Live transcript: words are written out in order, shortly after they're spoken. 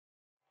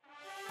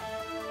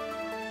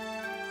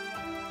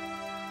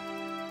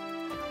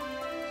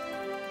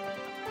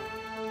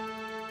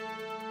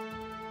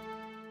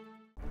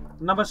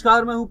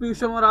नमस्कार, मैं हूं पीयूष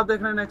शर्मा और आप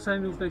देख रहे हैं नेक्स्ट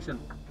टाइम न्यूज नेशन।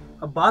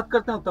 अब बात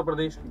करते हैं उत्तर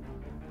प्रदेश की।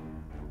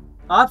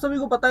 आप सभी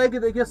को पता है कि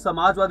देखिए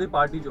समाजवादी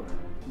पार्टी जो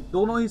है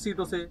दोनों ही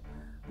सीटों से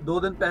 2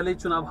 दिन पहले ही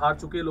चुनाव हार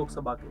चुके हैं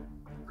लोकसभा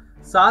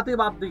के। साथ ही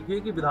आप देखिए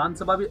कि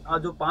विधानसभा भी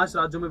जो 5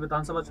 राज्यों में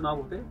विधानसभा चुनाव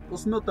होते हैं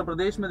उसमें उत्तर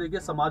प्रदेश में देखिए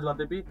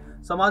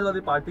समाजवादी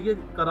पार्टी की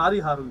करारी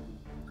हार हुई थी।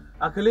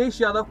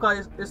 अखिलेश यादव का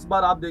इस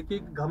बार आप देखिए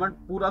घमंड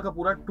पूरा का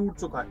पूरा टूट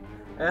चुका है,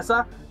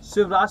 ऐसा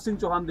शिवराज सिंह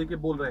चौहान देखिए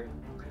बोल रहे हैं।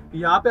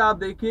 यहाँ पे आप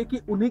देखिए कि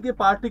उन्हीं के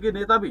पार्टी के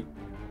नेता भी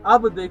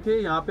अब देखिए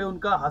यहाँ पे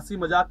उनका हंसी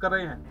मजाक कर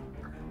रहे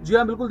हैं। जी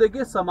हाँ, बिल्कुल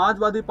देखिए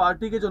समाजवादी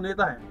पार्टी के जो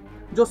नेता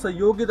हैं, जो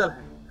सहयोगी दल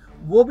हैं,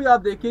 वो भी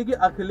आप देखिए कि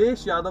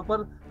अखिलेश यादव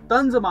पर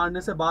तंज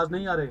मारने से बाज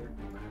नहीं आ रहे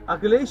हैं।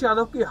 अखिलेश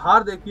यादव की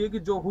हार देखिए कि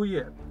जो हुई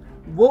है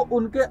वो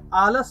उनके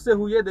आलस से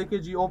हुई है। देखिए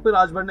जी, ओपी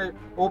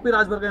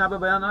राजभर का यहाँ पे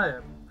बयान आया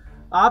है।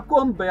 आपको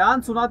हम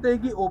बयान सुनाते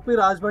हैं कि ओपी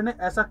राजभर ने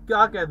ऐसा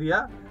क्या कह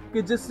दिया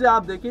कि जिससे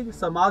आप देखिए कि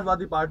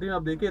समाजवादी पार्टी में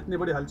आप देखिए इतनी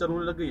बड़ी हलचल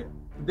होने लग गई है।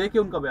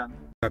 देखिए उनका बयान।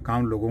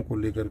 काम लोगों को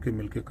लेकर के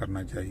मिलकर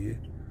करना चाहिए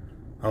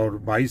और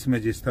 22 में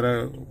जिस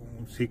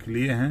तरह सीख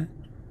लिए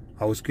हैं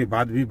और उसके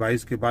बाद भी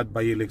 22 के बाद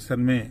बाई इलेक्शन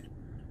में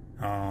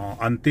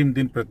अंतिम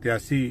दिन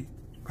प्रत्याशी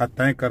का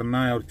तय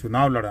करना है और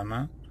चुनाव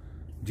लड़ाना,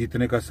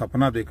 जीतने का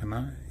सपना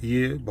देखना,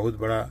 ये बहुत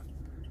बड़ा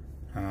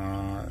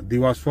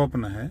दिवा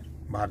स्वप्न है।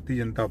 भारतीय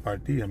जनता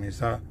पार्टी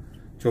हमेशा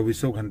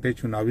 24 घंटे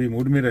चुनावी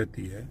मूड में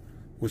रहती है।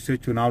 उससे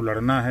चुनाव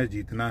लड़ना है,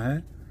 जीतना है,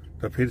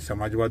 तो फिर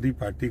समाजवादी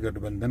पार्टी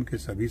गठबंधन के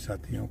सभी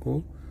साथियों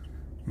को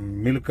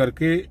मिल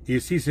करके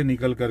एसी से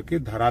निकल करके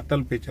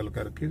धरातल पे चल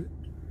करके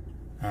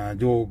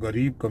जो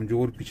गरीब,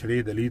 कमजोर,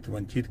 पिछड़े, दलित,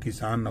 वंचित,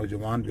 किसान,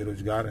 नौजवान,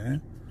 बेरोजगार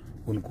हैं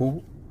उनको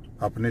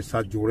अपने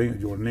साथ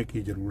जोड़ने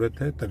की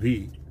जरूरत है, तभी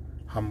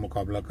हम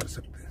मुकाबला कर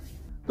सकते हैं।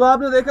 तो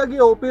आपने देखा कि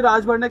ओपी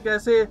राजभर ने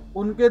कैसे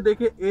उनके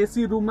देखिए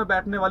एसी रूम में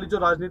बैठने वाली जो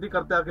राजनीति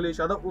करते हैं अखिलेश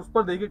यादव, उस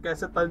पर देखिए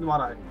कैसे तंज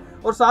मारा है।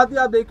 और साथ ही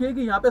आप देखिए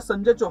कि यहाँ पे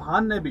संजय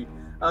चौहान ने भी,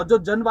 जो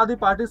जनवादी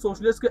पार्टी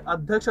सोशलिस्ट के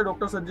अध्यक्ष है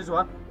डॉक्टर संजय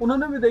चौहान,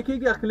 उन्होंने भी देखिए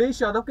कि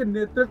अखिलेश यादव के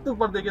नेतृत्व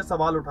पर देखिए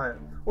सवाल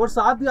उठाया। और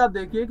साथ ही आप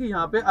देखिए कि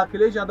यहाँ पे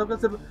अखिलेश यादव का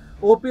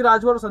सिर्फ ओपी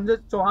राजभर और संजय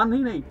चौहान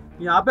ही नहीं,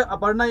 यहाँ पे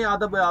अपर्णा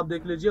यादव आप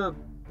देख लीजिए,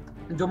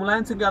 जो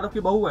मुलायम सिंह यादव की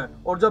बहू है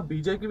और जब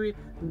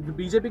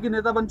बीजेपी की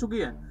नेता बन चुकी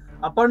है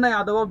अपर्णा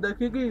यादव। अब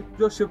देखिए कि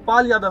जो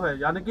शिवपाल यादव है,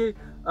 यानी कि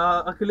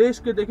अखिलेश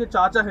के देखिए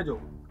चाचा है, जो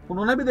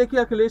उन्होंने भी देखिए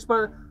अखिलेश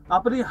पर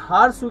अपनी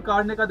हार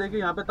स्वीकारने का देखिए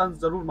यहाँ पे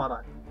तंज जरूर मारा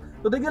है।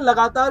 तो देखिए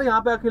लगातार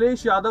यहाँ पे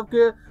अखिलेश यादव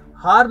के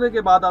हारने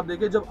के बाद आप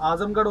देखिए जब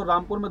आजमगढ़ और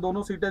रामपुर में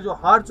दोनों सीटें जो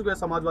हार चुके हैं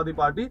समाजवादी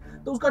पार्टी,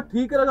 तो उसका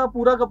ठीकरे का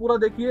पूरा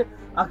देखिए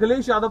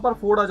अखिलेश यादव पर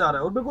फोड़ा जा रहा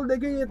है। और बिल्कुल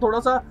देखिए ये थोड़ा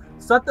सा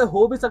सत्य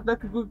हो भी सकता है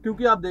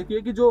क्योंकि आप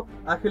देखिए कि जो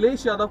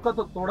अखिलेश यादव का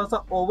तो थोड़ा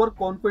सा ओवर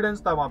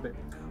कॉन्फिडेंस था वहां पे,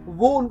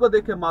 वो उनको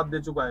देखिए मात दे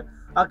चुका है।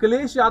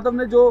 अखिलेश यादव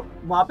ने जो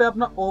वहां पे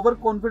अपना ओवर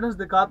कॉन्फिडेंस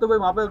दिखाते हुए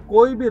वहां पे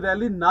कोई भी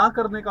रैली ना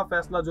करने का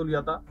फैसला जो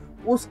लिया था,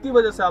 उसकी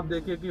वजह से आप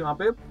देखिए कि वहां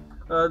पे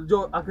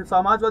जो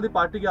समाजवादी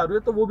पार्टी की आ रही है,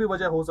 तो वो भी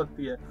वजह हो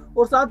सकती है।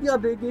 और साथ ही आप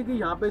देखिए कि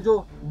यहाँ पे जो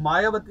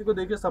मायावती को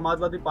देखिए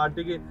समाजवादी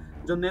पार्टी के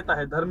जो नेता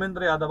है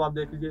धर्मेंद्र यादव आप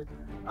देख लीजिए,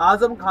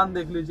 आजम खान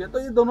देख लीजिए, तो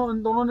इन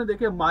दोनों ने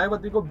देखिए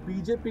मायावती को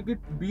बीजेपी की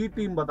बी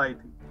टीम बताई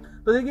थी।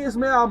 तो देखिए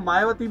इसमें आप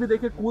मायावती भी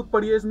देखिए कूद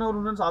पड़ी है इसमें और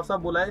उन्होंने साफ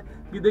साफ बोला है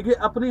कि देखिए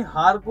अपनी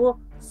हार को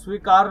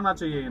स्वीकारना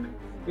चाहिए।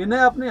 इन्हें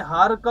अपनी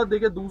हार का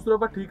देखिए दूसरों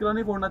पर ठीकरा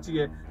नहीं फोड़ना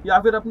चाहिए या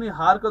फिर अपनी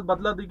हार का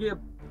बदला देखिए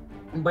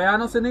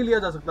बयानों से नहीं लिया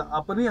जा सकता।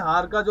 अपनी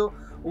हार का जो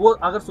वो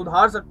अगर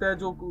सुधार सकते हैं,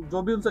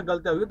 जो भी उनसे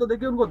गलतियां हुई, तो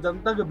देखिए उनको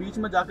जनता के बीच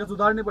में जाकर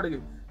सुधारनी पड़ेगी।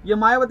 ये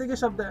मायावती के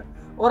शब्द है।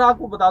 और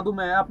आपको बता दूं,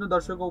 मैं अपने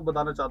दर्शकों को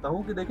बताना चाहता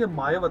हूं कि देखिए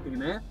मायावती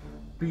ने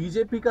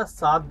बीजेपी का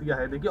साथ दिया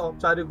है देखिए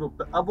औपचारिक रूप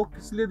से। अब वो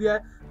किस लिए दिया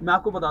है मैं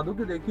आपको बता दूं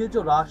कि देखिए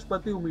जो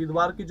राष्ट्रपति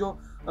उम्मीदवार की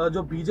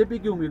जो बीजेपी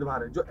की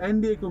उम्मीदवार है, जो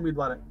एनडीए की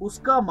उम्मीदवार है,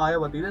 उसका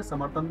मायावती ने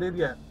समर्थन दे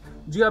दिया है।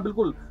 जी हाँ,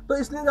 बिल्कुल। तो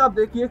इसलिए आप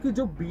देखिए कि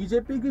जो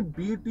बीजेपी की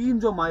बी टीम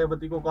जो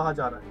मायावती को कहा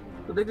जा रहा है,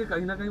 तो देखिए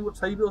कहीं ना कहीं वो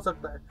सही भी हो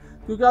सकता है।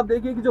 क्योंकि आप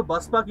देखिए कि जो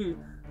बसपा की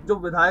जो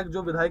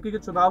विधायकी के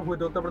चुनाव हुए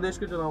थे, उत्तर प्रदेश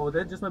के चुनाव हुए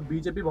थे, जिसमें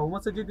बीजेपी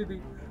बहुमत से जीती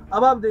थी।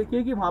 अब आप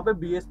देखिए कि वहां पे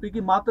बीएसपी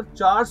की मात्र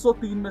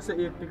 403 में से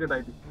 1 टिकट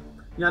आई थी,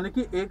 यानी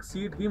कि 1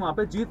 सीट ही वहां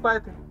पे जीत पाए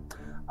थे।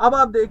 अब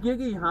आप देखिए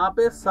कि यहाँ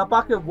पे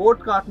सपा के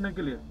वोट काटने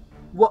के लिए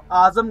वो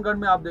आजमगढ़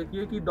में आप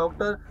देखिए कि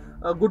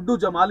डॉक्टर गुड्डू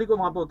जमाली को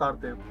वहां पे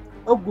उतारते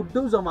हैं और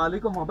गुड्डू जमाली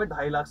को वहां पे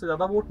 2.5 लाख से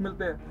ज्यादा वोट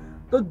मिलते हैं।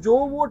 तो जो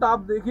वोट आप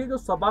देखिए कि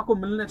सपा को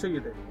मिलने चाहिए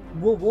थे,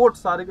 वो वोट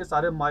सारे के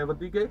सारे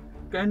मायावती के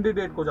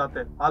कैंडिडेट को जाते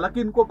हैं।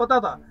 हालांकि इनको पता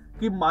था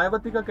कि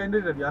मायावती का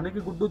कैंडिडेट यानी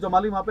कि गुड्डू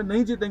जमाली वहां पे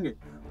नहीं जीतेंगे,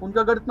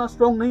 उनका गढ़ इतना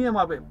स्ट्रॉन्ग नहीं है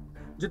वहां पे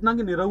जितना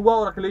कि निरहुआ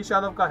और अखिलेश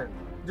यादव का है,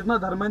 जितना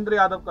धर्मेंद्र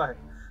यादव का है।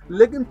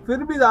 लेकिन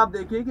फिर भी आप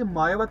देखिए कि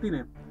मायावती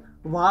ने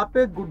वहां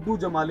पे गुड्डू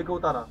जमाली को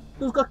उतारा,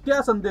 तो उसका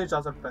क्या संदेश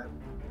आ सकता है?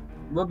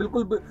 वो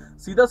बिल्कुल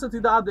सीधा से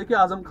सीधा आप देखिए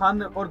आजम खान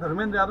ने और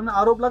धर्मेंद्र यादव ने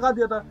आरोप लगा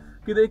दिया था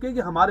कि देखिए कि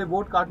हमारे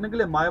वोट काटने के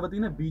लिए मायावती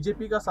ने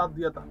बीजेपी का साथ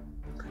दिया था।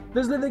 तो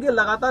इसलिए देखिए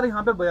लगातार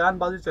यहाँ पे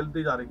बयानबाजी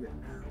चलती जा रही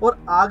है और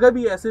आगे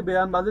भी ऐसी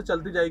बयानबाजी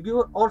चलती जाएगी।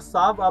 और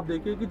साफ आप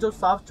देखिए कि जो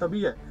साफ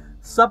छवि है,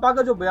 सपा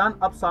का जो बयान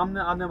अब सामने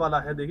आने वाला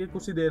है, देखिए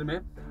कुछ ही देर में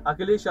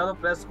अखिलेश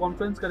यादव प्रेस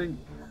कॉन्फ्रेंस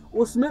करेंगे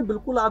उसमें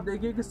बिल्कुल आप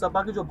देखिए कि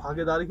सपा की जो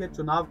भागीदारी है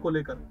चुनाव को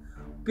लेकर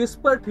किस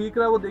पर ठीक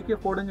रहा वो देखिए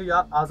फोड़ेंगे, या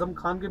आजम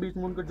खान के बीच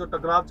में उनके जो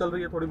टकराव चल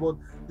रही है थोड़ी बहुत,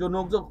 जो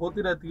नोकझोंक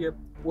होती रहती है,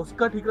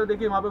 उसका ठीक रहा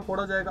देखिए वहां पे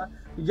फोड़ा जाएगा।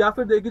 या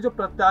फिर देखिए जो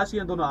प्रत्याशी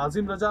हैं दोनों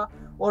आजिम रजा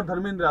और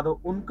धर्मेंद्र यादव,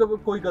 उनको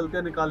भी कोई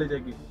गलतियां निकाली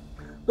जाएगी।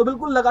 तो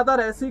बिल्कुल लगातार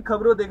ऐसी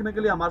खबरें देखने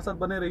के लिए हमारे साथ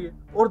बने रहिए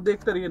और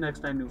देखते रहिए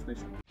नेक्स्ट टाइम न्यूज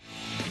नेशन।